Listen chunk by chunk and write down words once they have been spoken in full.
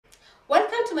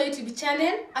to my YouTube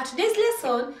channel. Today's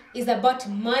lesson is about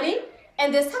money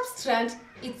and the substrate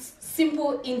is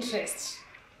simple interest.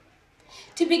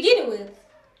 To begin with,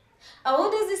 I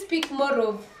want us to speak more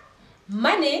of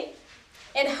money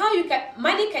and how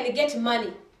money can get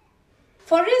money.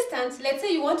 For instance, let's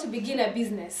say you want to begin a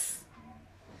business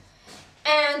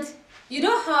and you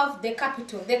don't have the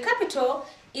capital. The capital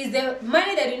is the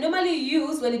money that you normally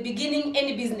use when beginning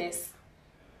any business.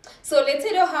 So let's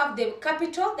say you don't have the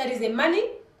capital, that is the money,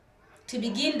 to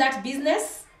begin that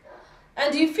business,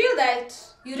 and you feel that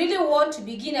you really want to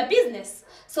begin a business.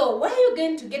 So where are you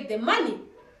going to get the money?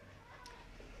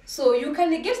 So you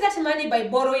can get that money by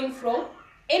borrowing from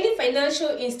any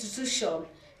financial institution.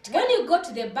 When you go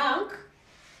to the bank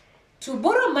to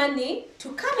borrow money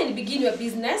to come and begin your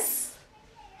business,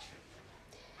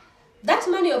 that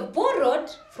money you've borrowed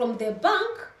from the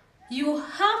bank, you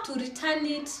have to return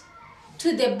it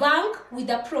to the bank with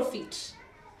a profit.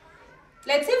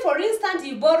 Let's say, for instance,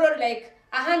 you borrowed like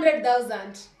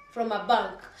 100,000 from a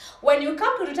bank. When you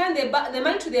come to return the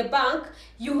money to the bank,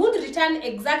 you won't return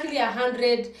exactly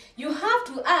 100. You have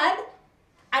to add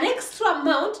an extra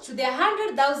amount to the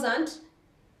 100,000.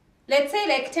 Let's say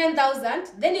like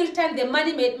 10,000. Then you return the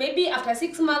money maybe after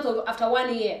 6 months or after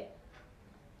 1 year.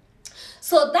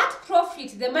 So that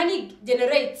profit the money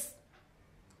generates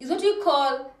is what we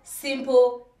call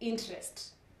simple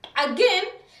interest. Again,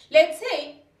 let's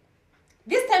say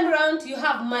this time around you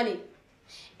have money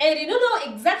and you don't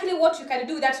know exactly what you can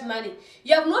do with that money.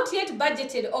 You have not yet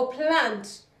budgeted or planned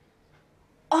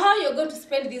how you're going to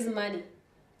spend this money.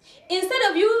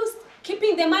 Instead of you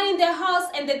keeping the money in the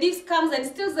house and the thief comes and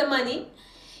steals the money,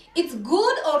 it's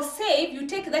good or safe you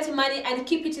take that money and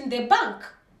keep it in the bank.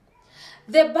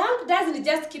 The bank doesn't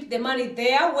just keep the money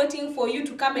there waiting for you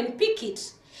to come and pick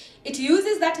it. It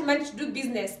uses that money to do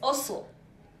business also.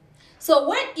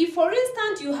 So if for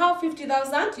instance you have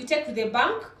 50,000, you take to the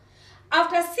bank,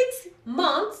 after 6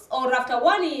 months or after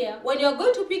 1 year, when you're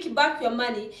going to pick back your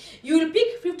money, you will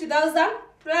pick 50,000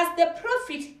 plus the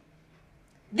profit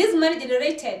this money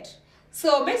generated.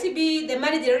 So maybe the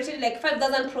money generated like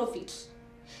 5,000 profit.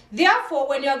 Therefore,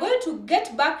 when you are going to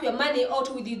get back your money or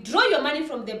to withdraw your money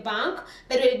from the bank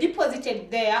that you deposited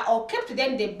there or kept there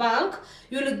in the bank,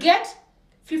 you will get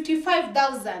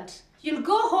 55,000. You'll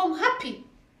go home happy,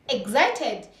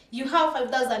 excited. You have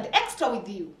 5,000 extra with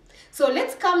you. So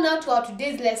let's come now to our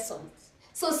today's lesson.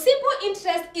 So simple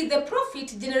interest is the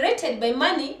profit generated by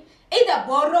money either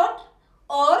borrowed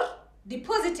or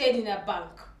deposited in a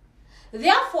bank.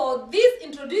 Therefore, this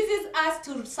introduces us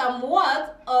to some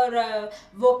words or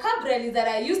vocabularies that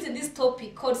are used in this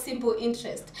topic called simple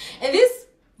interest. And these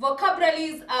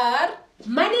vocabularies are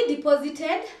money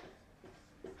deposited.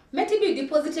 Maybe you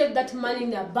deposited that money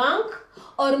in a bank,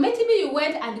 or maybe you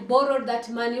went and borrowed that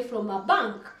money from a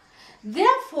bank.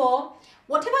 Therefore,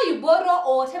 whatever you borrow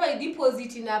or whatever you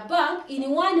deposit in a bank, in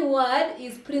one word,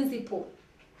 is principal.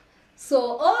 So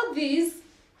all this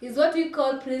is what we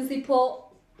call principal.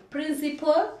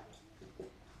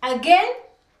 Again,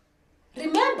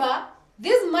 remember,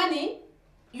 this money,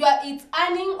 it's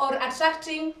earning or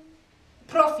attracting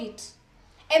profit.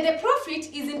 And the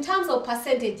profit is in terms of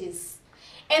percentages.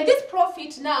 And this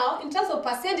profit now, in terms of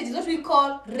percentage, is what we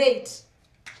call rate.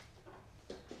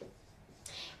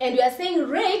 And we are saying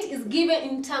rate is given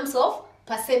in terms of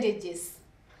percentages.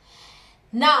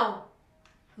 Now,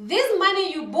 this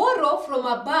money you borrow from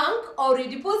a bank or you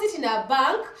deposit in a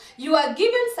bank, you are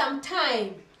given some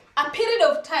time, a period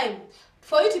of time,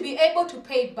 for you to be able to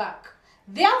pay it back.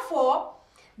 Therefore,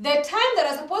 the time that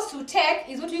are supposed to take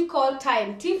is what we call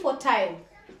time, T for time.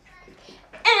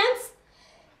 And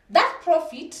that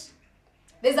profit,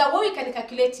 there's a way we can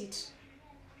calculate it.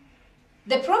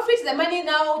 The profit the money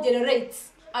now generates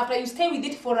after you stay with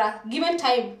it for a given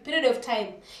time, period of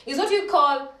time, is what we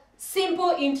call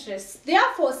simple interest.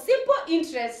 Therefore, simple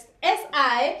interest,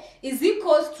 SI, is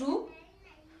equals to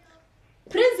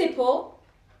principal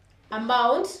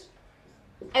amount.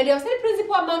 And you have said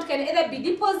principal amount can either be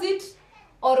deposit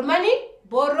or money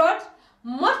borrowed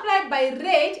multiplied by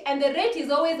rate, and the rate is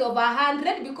always over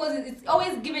 100 because it's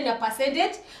always given a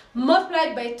percentage,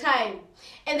 multiplied by time.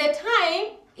 And the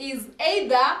time is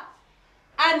either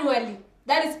annually,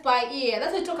 that is per year.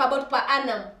 That's what we talk about per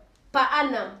annum. Per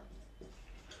annum.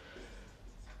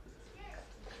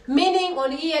 Meaning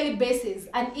on yearly basis,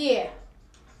 an year.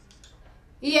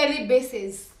 Yearly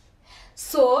basis.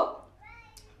 So,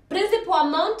 principal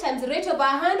amount times rate over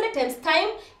 100 times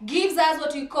time gives us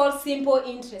what we call simple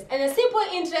interest. And the simple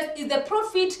interest is the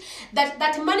profit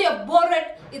that money of borrowed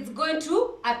is going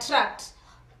to attract.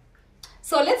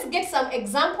 So let's get some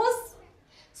examples.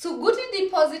 Suguti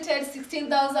deposited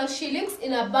 16,000 shillings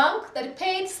in a bank that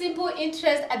paid simple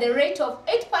interest at the rate of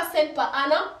 8% per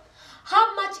annum.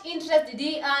 How much interest did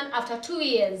he earn after 2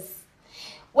 years?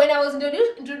 When I was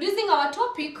introducing our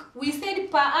topic, we said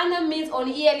per annum means on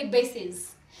a yearly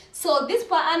basis. So this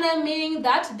per annum meaning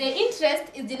that the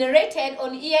interest is generated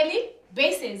on a yearly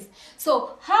basis.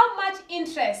 So how much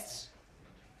interest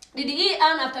did he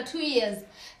earn after 2 years?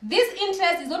 This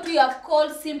interest is what we have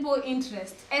called simple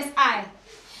interest, SI.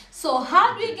 So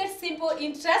how do we get simple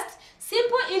interest?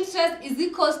 Simple interest is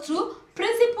equals to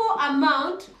principal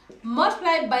amount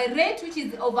multiplied by rate, which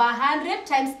is over 100,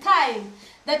 times time.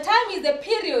 The time is the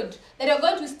period that you're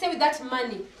going to stay with that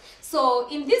money. So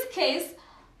in this case,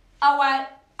 our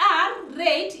R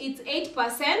rate is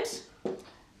 8%.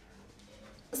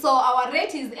 So our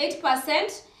rate is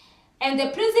 8%. And the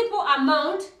principal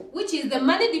amount, which is the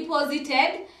money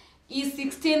deposited, is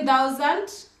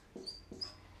 16,000.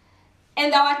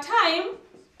 And our time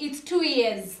is 2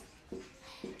 years.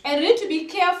 And we need to be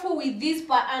careful with this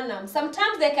per annum.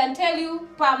 Sometimes they can tell you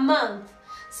per month.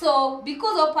 So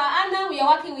because of per annum, we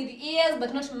are working with years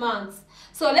but not months.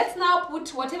 So let's now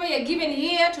put whatever you're given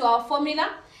here to our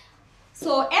formula.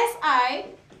 So SI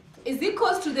is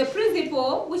equals to the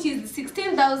principal, which is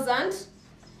 16,000,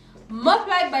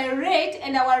 multiplied by rate,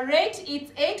 and our rate is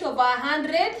 8 over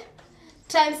 100,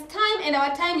 times time, and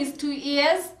our time is 2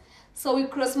 years. So we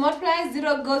cross multiply,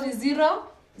 0 goes with 0,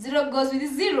 0 goes with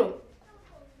 0.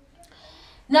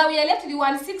 Now we are left with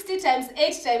 160 times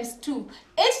 8 times 2.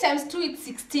 8 times 2 is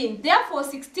 16. Therefore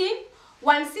 16,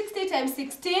 160 times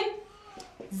 16,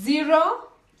 0,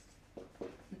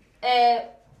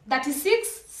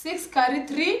 36, 6 carry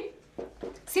 3,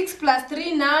 6 plus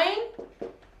 3, 9,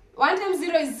 1 times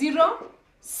 0 is 0,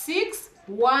 6,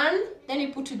 1, then we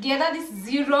put together this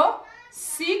 0,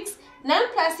 6, 9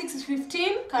 plus 6 is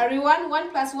 15, carry 1, 1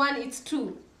 plus 1 is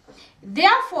 2.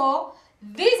 Therefore,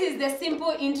 this is the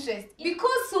simple interest.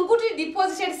 Because Sunguti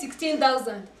deposited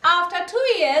 16,000, after 2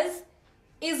 years,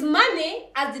 his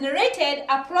money has generated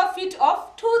a profit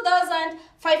of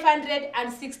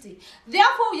 2,560.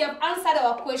 Therefore, we have answered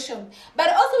our question.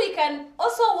 But also, we can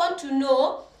also want to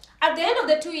know, at the end of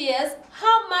the 2 years,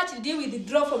 how much did you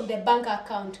withdraw from the bank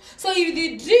account? So you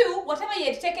withdrew whatever you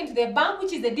had taken to the bank,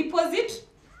 which is the deposit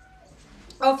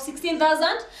of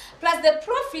 16,000, plus the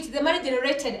profit, the money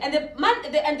generated, and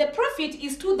the profit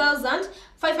is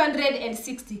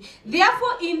 2,560.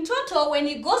 Therefore, in total, when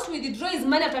he goes to withdraw his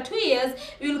money after 2 years,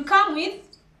 he will come with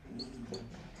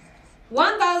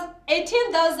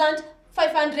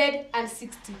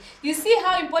 18,560. You see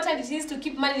how important it is to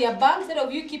keep money in your bank instead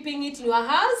of you keeping it in your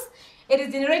house. It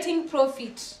is generating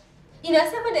profit. In a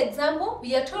second example,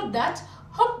 we are told that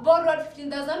Hope borrowed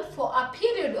 15,000 for a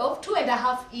period of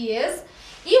 2.5 years.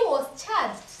 He was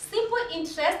charged simple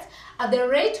interest at the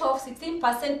rate of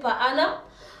 16% per annum.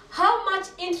 How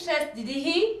much interest did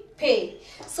he pay?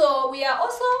 So we are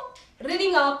also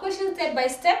reading our question step by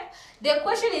step. The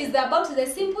question is about the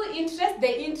simple interest,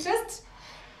 the interest.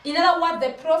 In other words,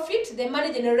 the profit, the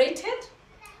money generated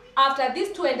after this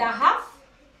 2.5.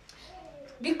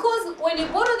 Because when you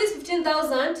borrow this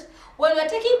 15,000, when you are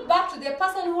taking back to the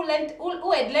person who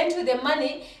had lent you the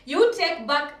money, you take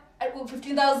back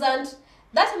 15,000.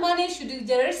 That money should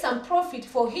generate some profit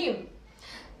for him.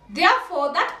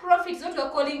 Therefore, that profit is what we are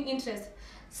calling interest.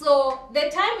 So the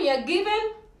time you are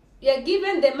given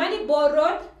the money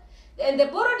borrowed, and the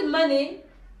borrowed money,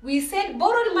 we said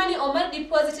borrowed money or money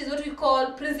deposit is what we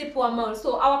call principal amount.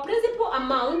 So our principal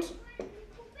amount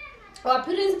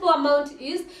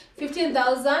is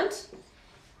 15,000.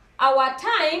 Our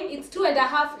time is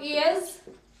 2.5 years,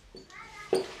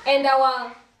 and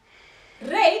our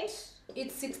rate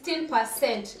is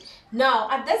 16%. Now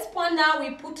at this point, now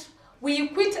we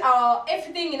put our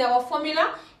everything in our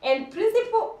formula, and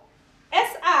principal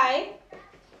SI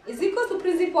is equal to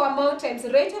principal amount times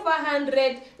rate over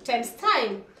 100 times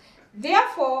time.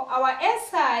 Therefore, our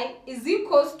SI is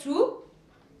equals to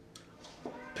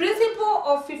principal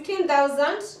of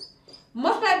 15,000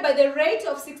 multiplied by the rate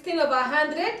of 16 over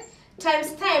 100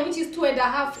 times time, which is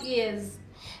 2.5 years.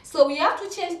 So we have to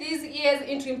change these years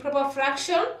into improper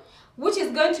fraction, which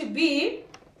is going to be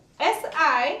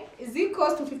SI is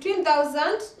equals to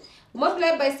 15,000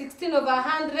 multiplied by 16 over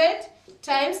 100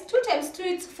 times 2 times 2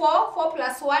 is 4. 4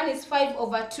 plus 1 is 5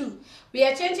 over 2. We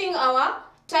are changing our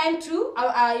time to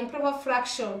our improper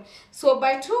fraction. So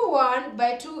by 2 1,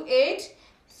 by 2 8,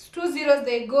 2 zeros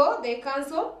they go, they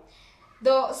cancel.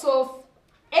 So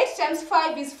 8 times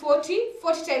 5 is 40.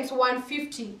 40 times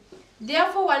 150.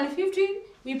 Therefore 150,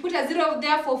 we put a 0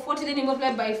 there for 40, then you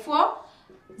multiply by 4.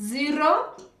 0,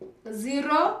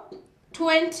 0,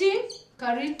 20,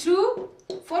 carry 2.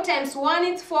 4 times 1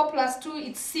 is 4 plus 2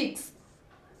 is 6.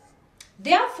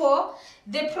 Therefore,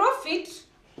 the profit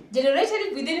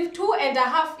generated within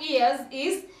 2.5 years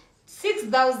is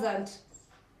 6,000.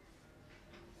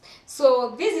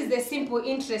 So this is the simple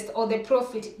interest or the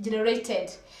profit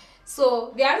generated.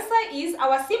 So the answer is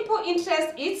our simple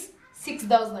interest is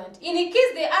 6,000. In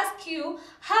case they ask you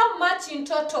how much in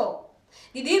total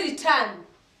did he return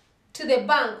to the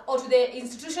bank or to the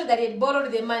institution that he had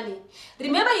borrowed the money,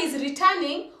 remember he is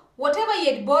returning whatever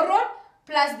he had borrowed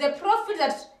plus the profit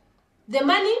that the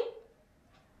money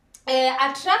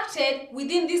attracted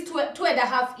within these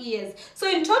 2.5 years. So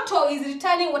in total he is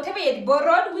returning whatever he had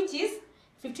borrowed, which is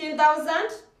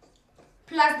 15,000,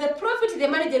 plus the profit the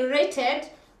money generated,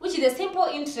 which is the simple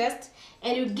interest,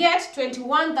 and you get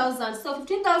 21,000. So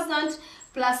 15,000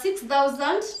 plus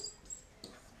 6,000,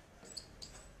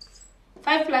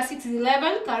 5 plus 6 is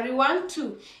 11, carry 1,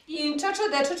 2. In total,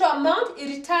 the total amount,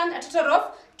 he returned a total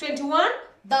of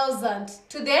 21,000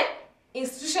 to the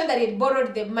institution that he had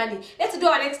borrowed the money. Let's do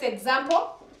our next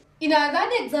example. In our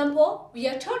third example, we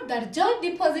are told that John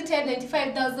deposited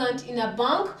 95,000 in a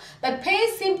bank that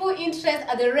pays simple interest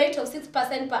at the rate of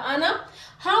 6% per annum.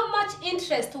 How much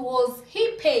interest was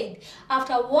he paid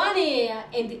after 1 year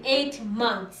and 8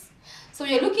 months? So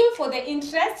we are looking for the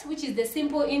interest, which is the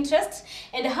simple interest.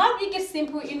 And how do we get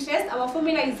simple interest? Our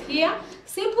formula is here.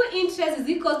 Simple interest is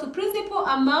equal to principal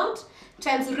amount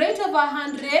times rate over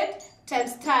 100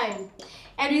 times time.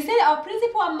 And we said our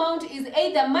principal amount is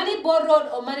either money borrowed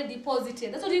or money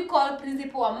deposited. That's what we call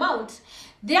principal amount.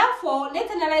 Therefore, let's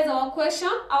analyze our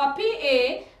question. Our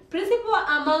PA, principal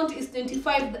amount is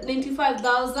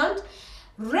 95,000.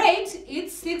 Rate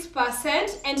is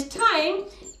 6%, and time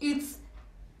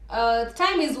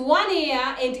is 1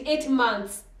 year and 8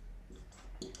 months.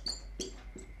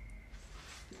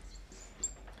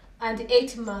 And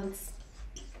 8 months.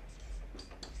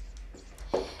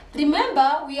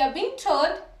 Remember, we are being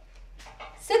told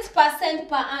 6%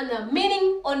 per annum,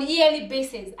 meaning on yearly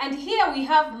basis. And here we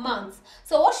have months.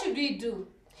 So what should we do?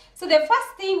 So the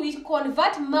first thing, we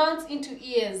convert months into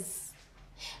years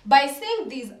by saying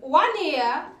this: 1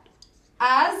 year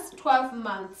as 12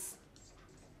 months.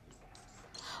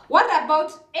 What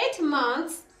about 8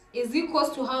 months is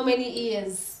equals to how many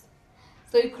years?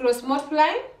 So you cross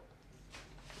multiply.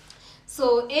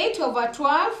 So 8 over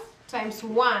 12 times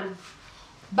 1.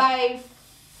 By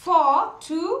 4,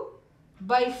 2,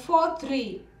 by 4,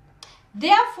 3.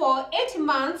 Therefore, 8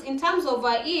 months in terms of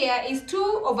a year is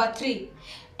 2 over 3.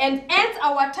 And hence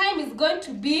our time is going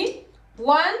to be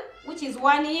 1, which is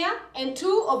 1 year, and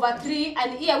 2 over 3,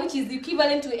 an year, which is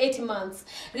equivalent to 8 months.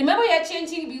 Remember, we are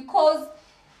changing because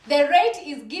the rate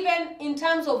is given in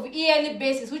terms of yearly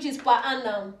basis, which is per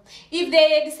annum. If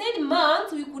they had said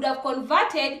months, we could have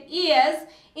converted years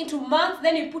into months,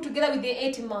 then we put together with the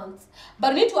 8 months.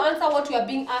 But we need to answer what we are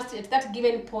being asked at that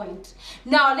given point.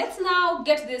 Now, let's now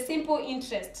get the simple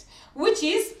interest, which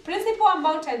is principal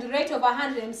amount and rate of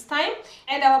 100 times time.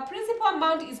 And our principal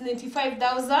amount is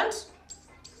 95,000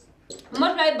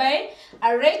 multiplied by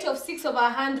a rate of 6 over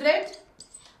 100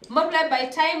 multiplied by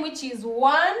time, which is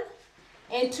 1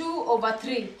 and 2 over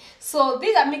 3. So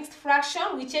these are mixed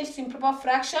fraction. We changed to improper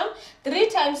fraction. 3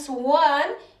 times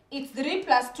 1, it's 3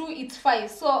 plus 2, it's 5.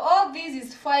 So all this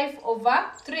is 5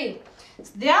 over 3.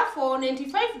 Therefore,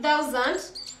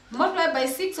 95,000 multiplied by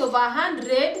 6 over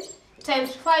 100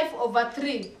 times 5 over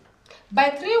 3. By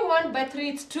 3, 1, by 3,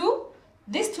 it's 2.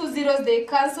 These 2 zeros, they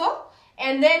cancel.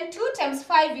 And then 2 times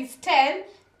 5 is 10.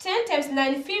 10 times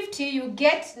 950, you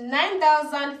get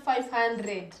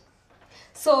 9,500.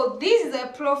 So this is a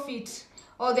profit,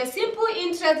 or the simple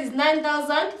interest is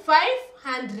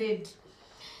 9,500.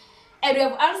 And we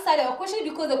have answered our question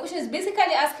because the question is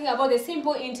basically asking about the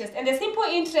simple interest. And the simple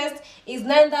interest is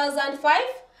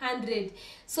 9,500.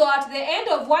 So at the end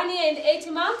of 1 year and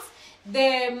 8 months,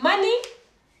 the money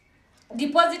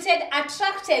deposited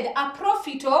attracted a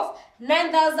profit of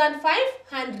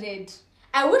 9,500.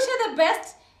 I wish you the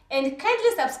best and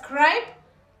kindly subscribe.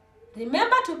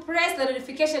 Remember to press the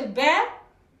notification bell.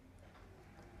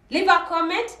 Leave a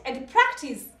comment and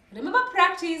practice. Remember,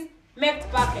 practice makes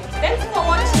perfect. Thanks for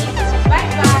watching.